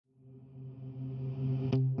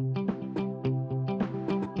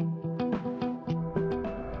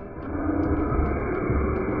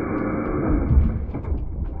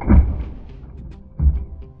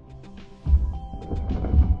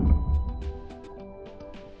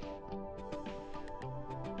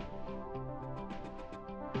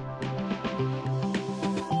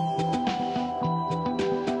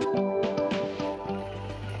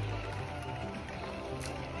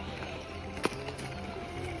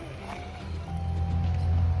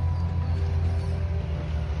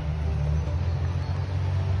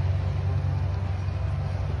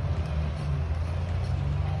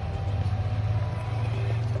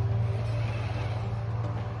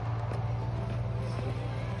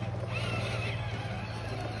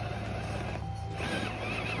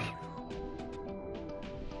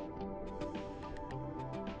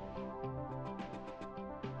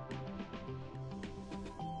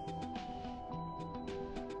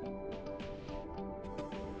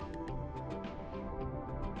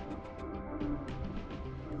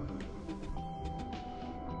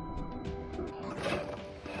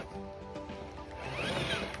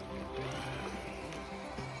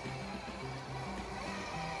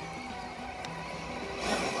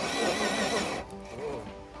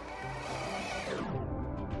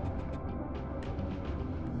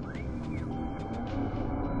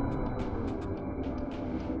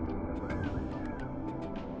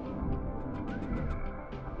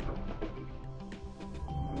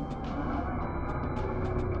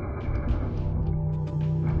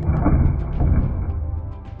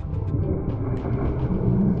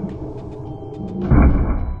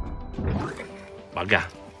bugger.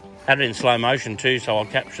 Had it in slow motion too, so I'll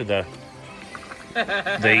capture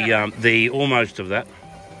the almost of that.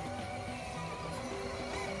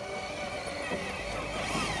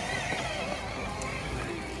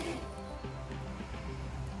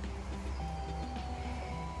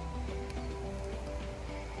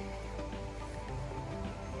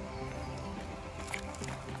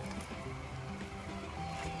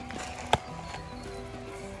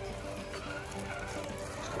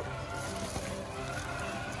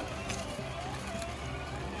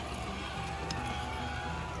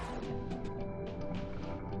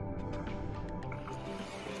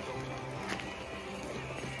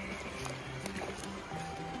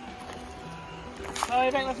 Oh,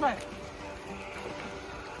 you're back, let's go.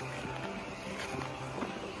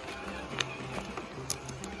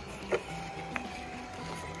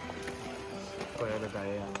 Quite a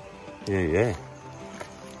day out. Yeah.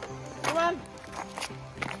 Come on.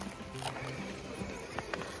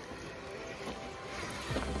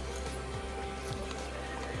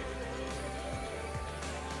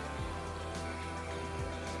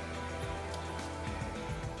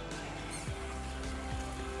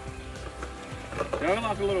 Going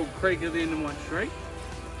like a little creek at the end of my street.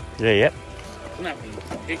 Yeah. It's nothing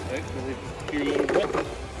hectic, but there's a few little bits.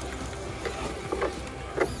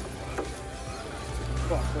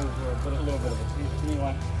 Quite cool for a little bit of a test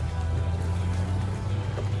anyway.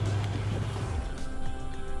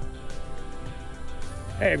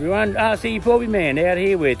 Hey everyone, RC Bobby Man out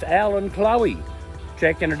here with Al and Chloe,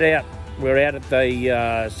 checking it out. We're out at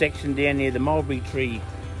the section down near the mulberry tree.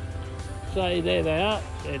 So there they are.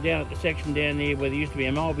 They're down at the section down there where there used to be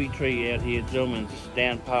a mulberry tree out here, Zillman's,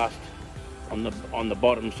 down past on the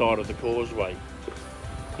bottom side of the causeway.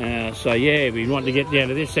 So yeah, we want to get down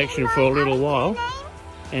to this section for a little while.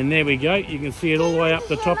 And there we go. You can see it all the way up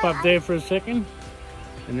the top up there for a second,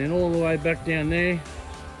 and then all the way back down there.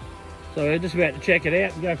 So we're just about to check it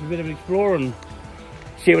out and go for a bit of an explore and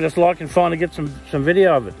see what it's like, and finally get some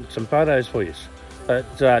video of it, some photos for you. It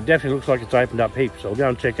definitely looks like it's opened up heaps, so we'll go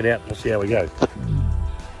and check it out and we'll see how we go.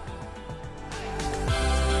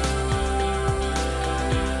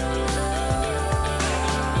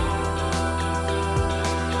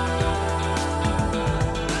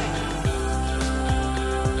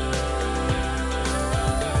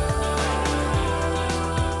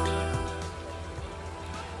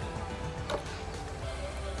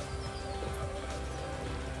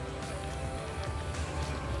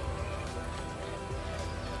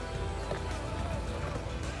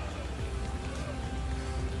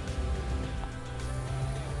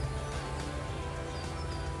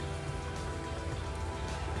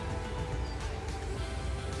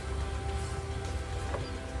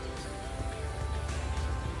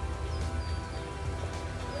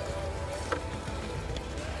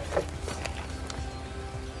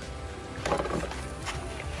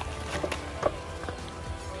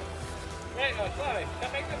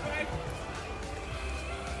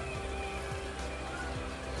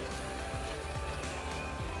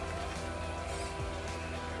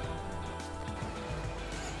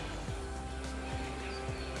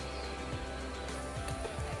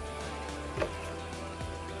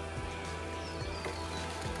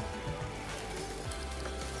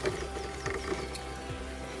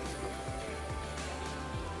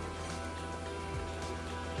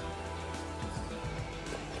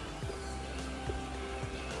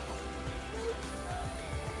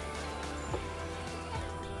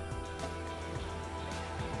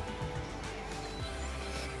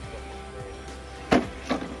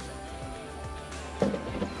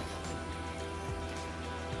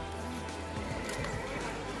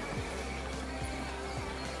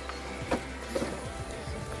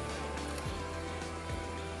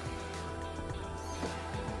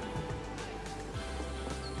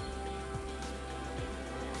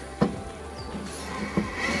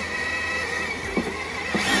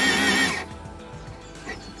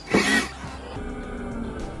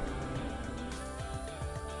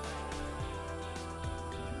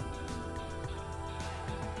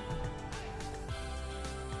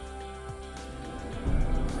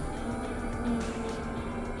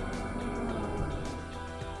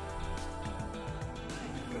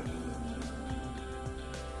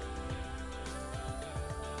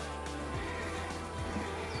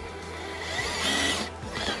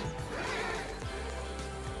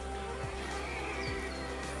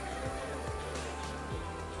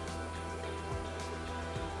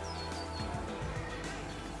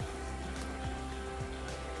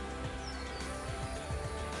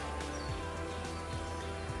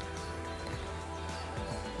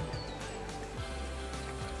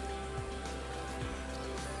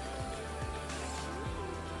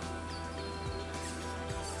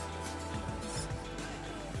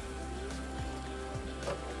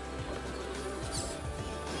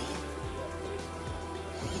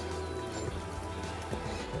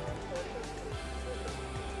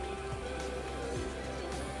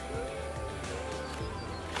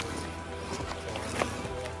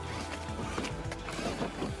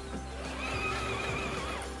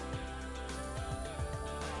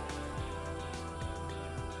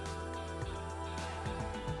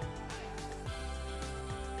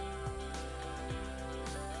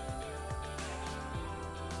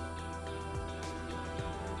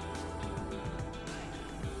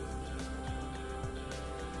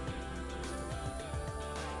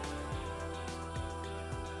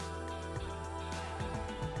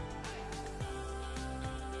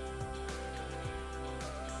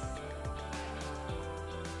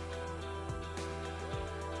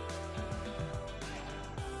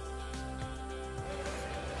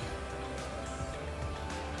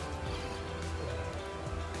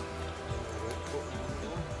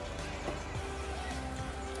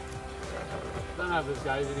 know if this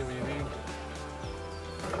goes anywhere near.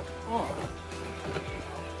 Oh.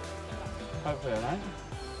 Hopefully I don't.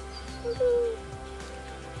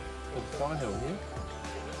 It's Sky Hill here.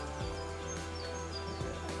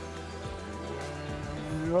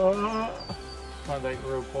 Try and take it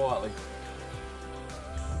real quietly.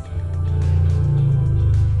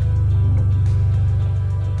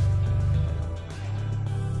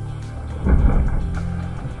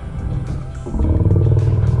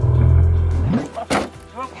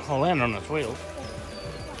 I'll land on its wheels.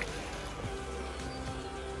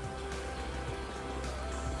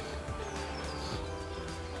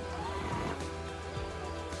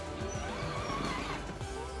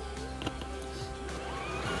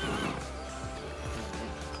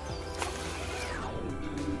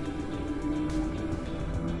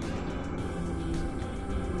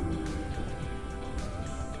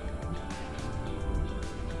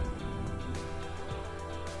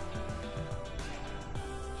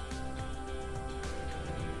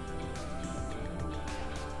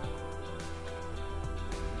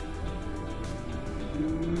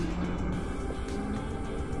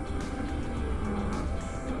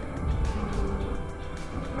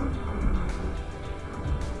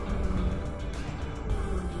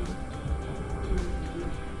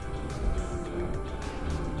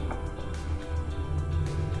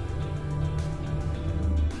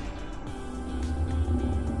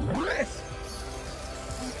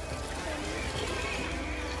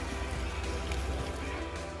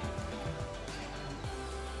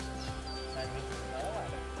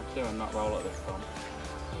 Do a nut roll at this time.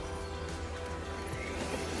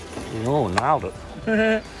 Oh, nailed it.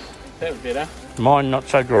 That was better. Mine not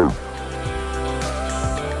so good.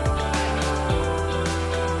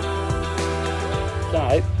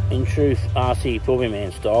 So, in truth, RC Pulley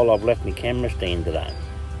Man style, I've left my camera stand today.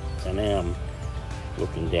 So now I'm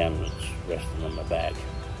looking down and it's resting on my back.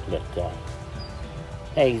 But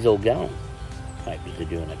how's all going? Hope you're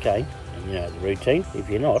doing okay. And you know the routine. If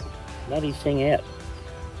you're not, bloody sing out.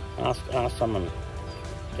 Ask someone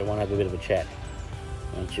they want to have a bit of a chat.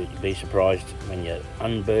 Won't you? You'll be surprised when you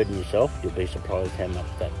unburden yourself. You'll be surprised how much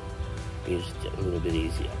that is a little bit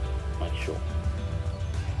easier. Make sure.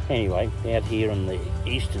 Anyway, out here on the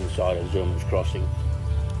eastern side of Zillman's Crossing,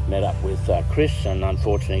 met up with Chris, and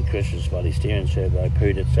unfortunately Chris's bloody steering servo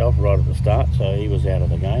pooed itself right at the start, so he was out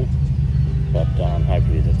of the game. But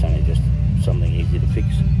hopefully that's only just something easy to fix.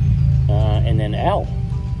 And then Al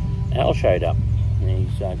showed up.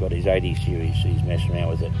 He's got his 80 series, so he's messing around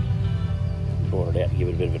with it. Brought it out to give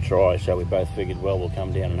it a bit of a try, so we both figured, well, we'll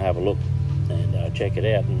come down and have a look and check it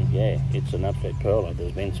out. And yeah, it's an absolute pearler.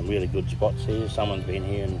 There's been some really good spots here. Someone's been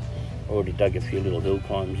here and already dug a few little hill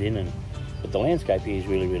climbs in, but the landscape here is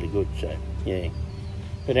really, really good, so yeah.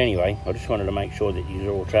 But anyway, I just wanted to make sure that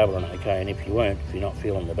you're all travelling okay, and if you weren't, if you're not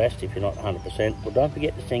feeling the best, if you're not 100%, well, don't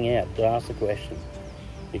forget to sing out, to ask the question,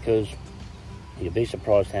 because you'll be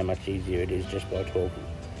surprised how much easier it is just by talking,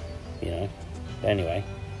 you know. But anyway,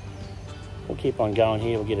 we'll keep on going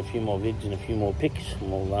here. We'll get a few more vids and a few more pics,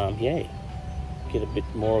 and we'll, yeah, get a bit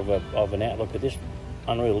more of an outlook at this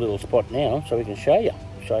unreal little spot now, so we can show you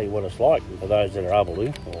what it's like. And for those that are able to,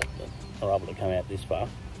 or are able to come out this far,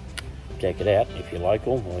 check it out. If you're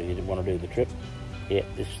local or you want to do the trip, yeah,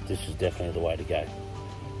 this is definitely the way to go.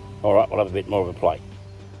 All right, we'll have a bit more of a play.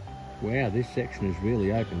 Wow, this section has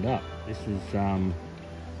really opened up. This is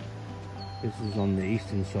on the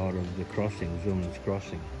eastern side of the crossing, Zillman's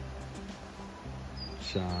Crossing.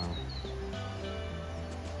 So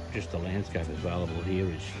just the landscape available here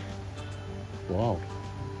is wild.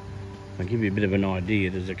 I'll give you a bit of an idea.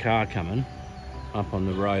 There's a car coming up on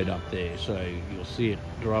the road up there, so you'll see it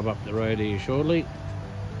drive up the road here shortly,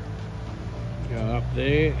 go up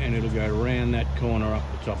there, and it'll go around that corner up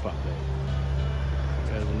the top up there.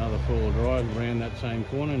 Goes another full drive around that same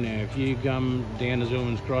corner. Now if you come down to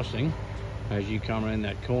Zillman's Crossing, as you come around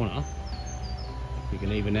that corner, you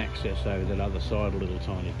can even access over that other side a little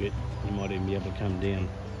tiny bit. You might even be able to come down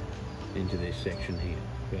into this section here.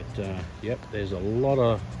 But yep, there's a lot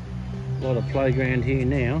of playground here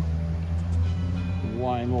now,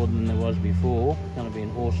 way more than there was before. It's going to be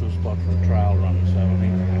an awesome spot for a trail run, so I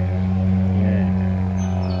think, yeah,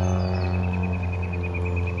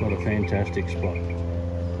 what a fantastic spot.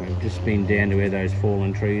 We've just been down to where those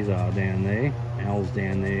fallen trees are down there. Al's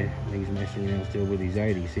down there, he's messing around still with his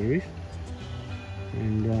 80 series.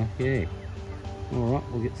 And yeah, alright,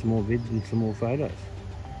 we'll get some more vids and some more photos.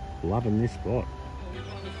 Loving this spot.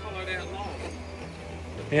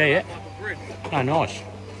 Yeah. Oh, nice.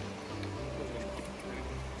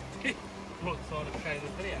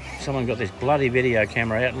 Someone got this bloody video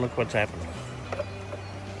camera out and look what's happened.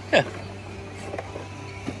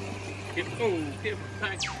 Keep, oh, keep,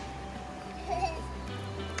 thanks.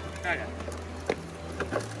 Okay.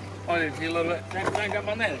 I need to see a little bit. Don't jump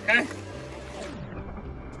on that, okay?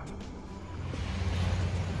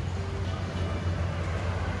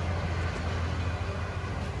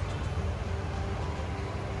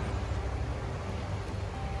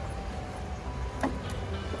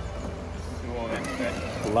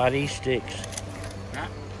 Bloody sticks. Nah,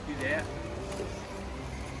 he's out.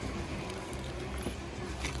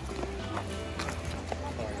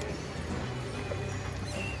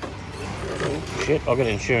 Oh, shit, I've got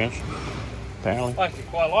insurance, apparently. I actually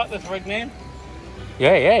quite like this rig, man.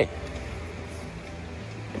 Yeah, yeah.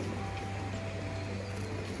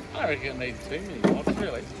 I reckon it needs too many mods,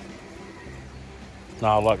 really.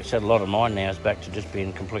 No, like I said, a lot of mine now is back to just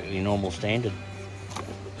being completely normal standard.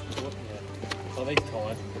 Well, these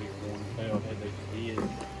tyres are pretty worn too. I've had these for years.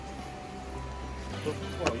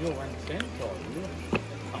 Well, you're running standard tyres, you're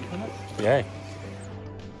pumping it. Yeah.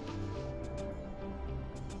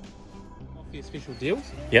 Offer you special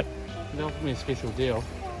deals? Yep. They offered me a special deal,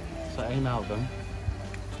 so I emailed them.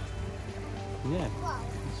 Yeah.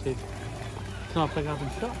 I said, can I pick up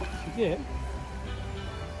and shop? I said, yeah.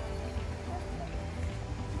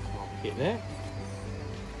 I'll get that.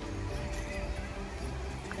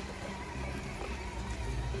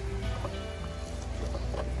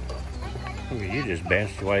 Look at you, just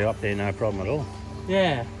bounced your way up there, no problem at all.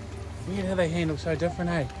 Yeah. Weird how they handle so different,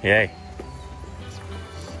 eh? Yeah.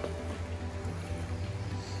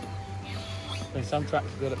 I mean, some trucks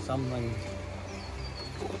are good at some things.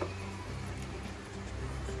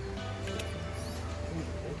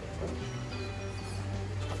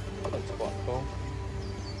 That's quite cool.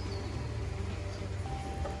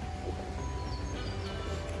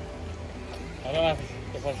 I don't know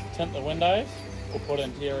if I should tint the windows or put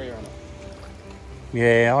interior in it.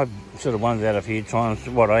 Yeah, I've sort of wondered that a few times.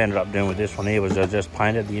 What I ended up doing with this one here was I just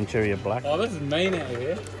painted the interior black. Oh, this is mean out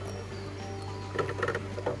here.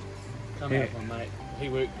 Come Yeah. out with my mate. He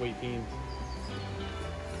worked weekends.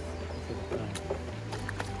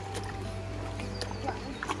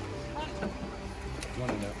 One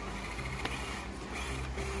of them.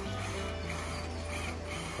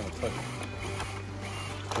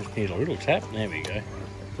 Just need a little tap. There we go.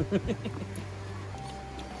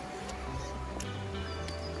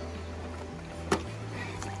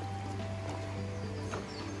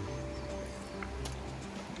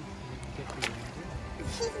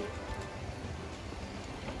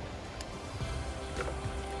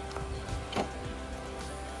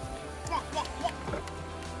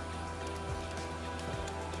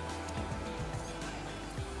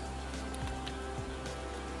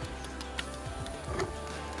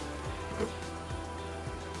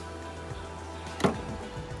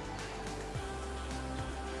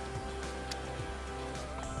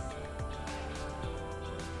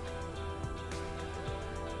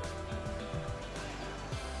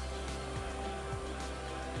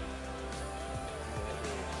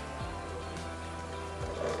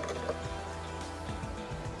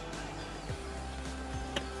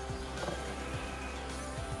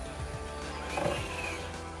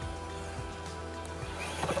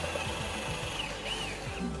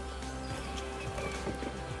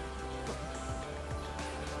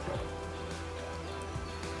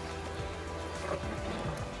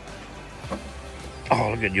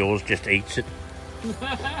 Oh, look at yours, just eats it. It's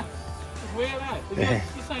weird, eh? Is Yeah.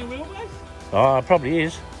 that the same wheelbase? Oh, it probably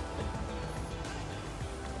is.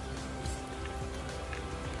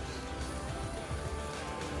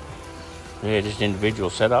 Yeah, just individual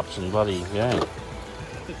setups and bloody, yeah.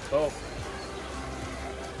 It's cool.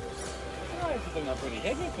 Oh, I think they're pretty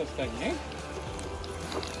heavy for this thing, eh?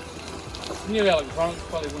 New electronics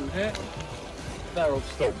probably wouldn't hurt. They're all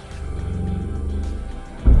still.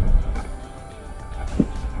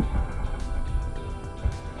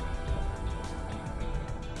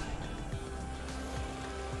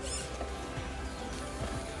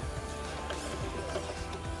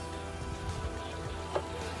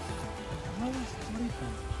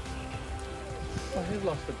 I have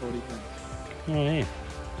lost the body thing. Oh, yeah.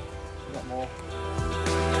 A lot more.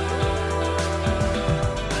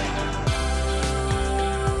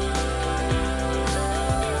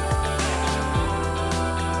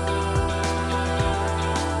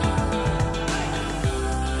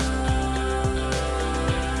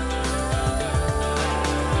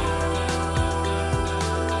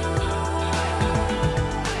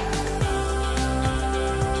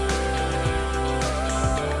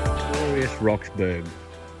 Roxburgh.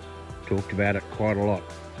 Talked about it quite a lot.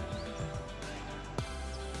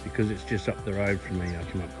 Because it's just up the road from me, I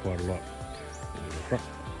come up quite a lot.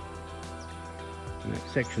 And that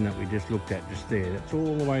section that we just looked at just there, that's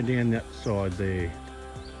all the way down that side there.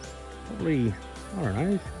 Probably, I don't know,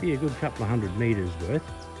 it'd be a good couple of 100 metres worth.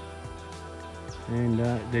 And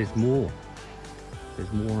there's more.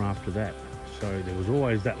 There's more after that. So there was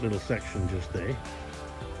always that little section just there.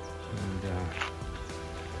 And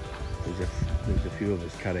there's a few of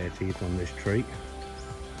us cut out here from this tree,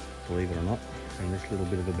 believe it or not. And this little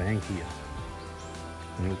bit of a bank here.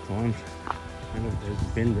 And all times. And there's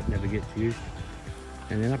a bend that never gets used.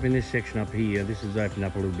 And then up in this section up here, this is opened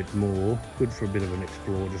up a little bit more. Good for a bit of an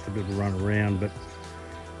explore, just a bit of a run around, but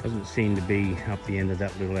doesn't seem to be up the end of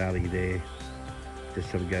that little alley there.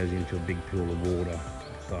 Just sort of goes into a big pool of water.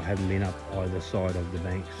 So I haven't been up either side of the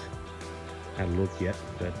banks, had a look yet,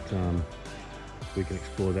 but we can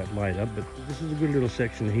explore that later. But this is a good little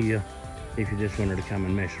section here if you just wanted to come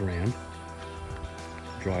and mess around.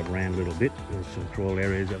 Drive around a little bit. There's some crawl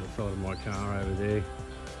areas at the side of my car over there,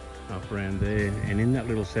 up around there, and in that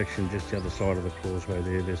little section just the other side of the causeway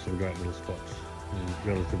there's some great little spots and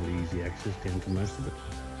relatively easy access down to most of it.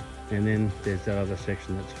 And then there's that other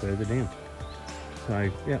section that's further down.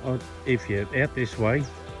 So yeah, if you're out this way,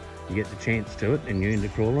 you get the chance to it and you're into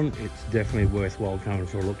crawling, it's definitely worthwhile coming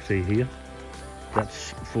for a look-see here.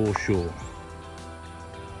 That's for sure.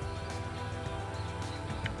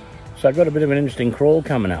 So I've got a bit of an interesting crawl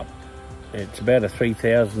coming up. It's about a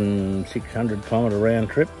 3,600 kilometre round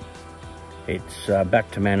trip. It's back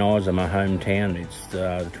to Mount Isa, my hometown. It's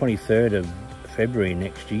the 23rd of February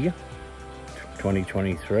next year,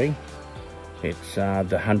 2023. It's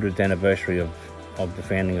the 100th anniversary of the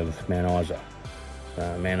founding of Mount Isa.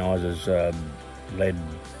 Mount Isa's lead,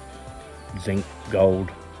 zinc, gold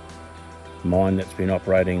mine that's been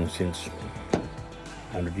operating since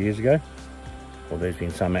 100 years ago. Well, there's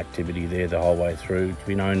been some activity there the whole way through. It's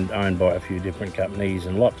been owned by a few different companies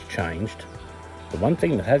and lots changed. The one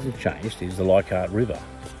thing that hasn't changed is the Leichhardt River.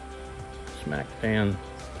 Smack down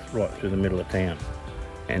right through the middle of town.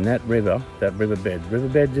 And that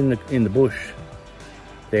riverbeds in the bush,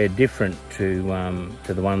 they're different to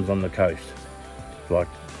the ones on the coast. Like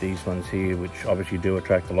these ones here, which obviously do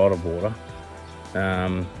attract a lot of water.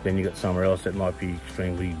 Then you got somewhere else that might be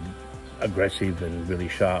extremely aggressive and really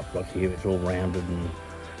sharp, like here it's all rounded,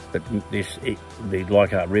 but the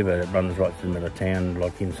Leichhardt River that runs right through the middle of town,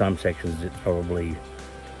 like in some sections it's probably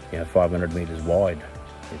 500 metres wide.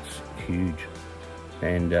 It's huge,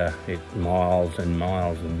 and it's miles and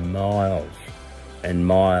miles and miles and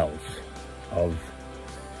miles of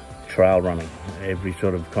trail running. Every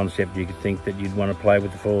sort of concept you could think that you'd want to play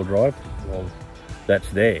with the four-wheel drive, well,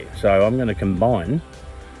 that's there. So I'm going to combine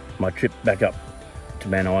my trip back up to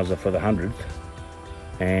Mount Isa for the 100th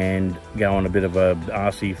and go on a bit of a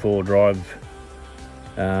RC4 drive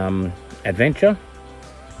adventure.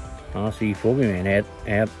 RC4 man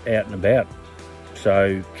out and about.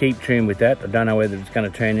 So keep tuned with that. I don't know whether it's going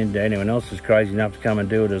to turn into anyone else who's crazy enough to come and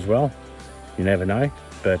do it as well. You never know.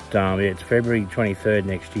 But yeah, it's February 23rd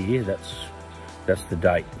next year. That's the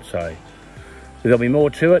date. So there'll be more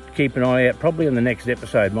to it. Keep an eye out. Probably in the next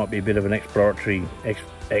episode might be a bit of an explanatory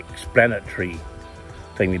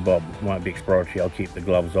thingy bob. Won't be exploratory. I'll keep the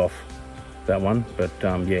gloves off that one. But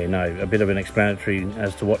yeah, no, a bit of an explanatory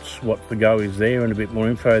as to what the go is there and a bit more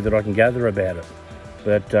info that I can gather about it.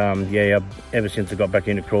 But yeah, ever since I got back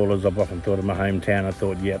into crawlers, I've often thought of my hometown. I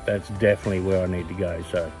thought, yep, that's definitely where I need to go.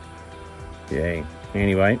 So yeah,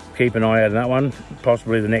 anyway, keep an eye out on that one.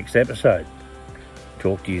 Possibly the next episode.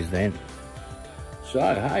 Talk to you then. So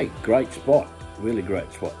hey, great spot, really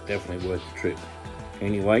great spot, definitely worth the trip.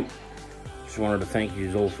 Anyway, just wanted to thank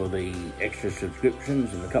you all for the extra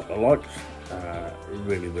subscriptions and a couple of likes.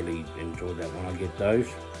 Really enjoyed that when I get those.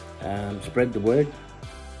 Spread the word.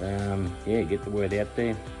 Yeah, get the word out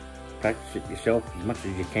there. Practice it yourself as much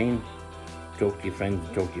as you can. Talk to your friends,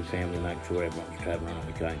 talk to your family, make sure everyone's travelling on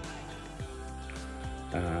okay.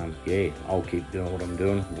 Yeah, I'll keep doing what I'm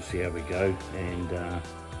doing. We'll see how we go, and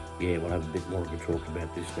yeah, we'll have a bit more of a talk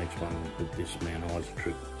about this next one with this Mount Isa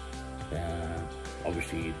trip.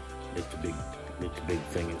 Obviously, it's a big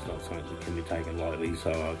thing. It's not something that can be taken lightly.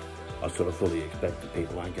 So I sort of fully expect that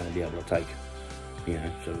people aren't going to be able to take,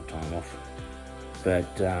 sort of time off.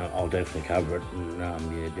 But I'll definitely cover it, and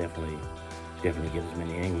yeah, definitely get as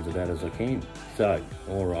many angles of that as I can. So,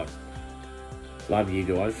 all right. Love you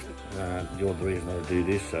guys. You're the reason I do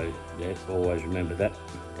this, so yeah, always remember that.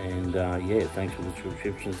 And yeah, thanks for the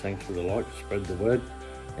subscriptions, thanks for the likes, spread the word.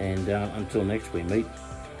 And until next we meet,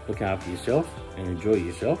 look after yourself and enjoy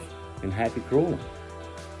yourself, and happy crawling.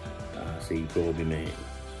 See you, Corby man.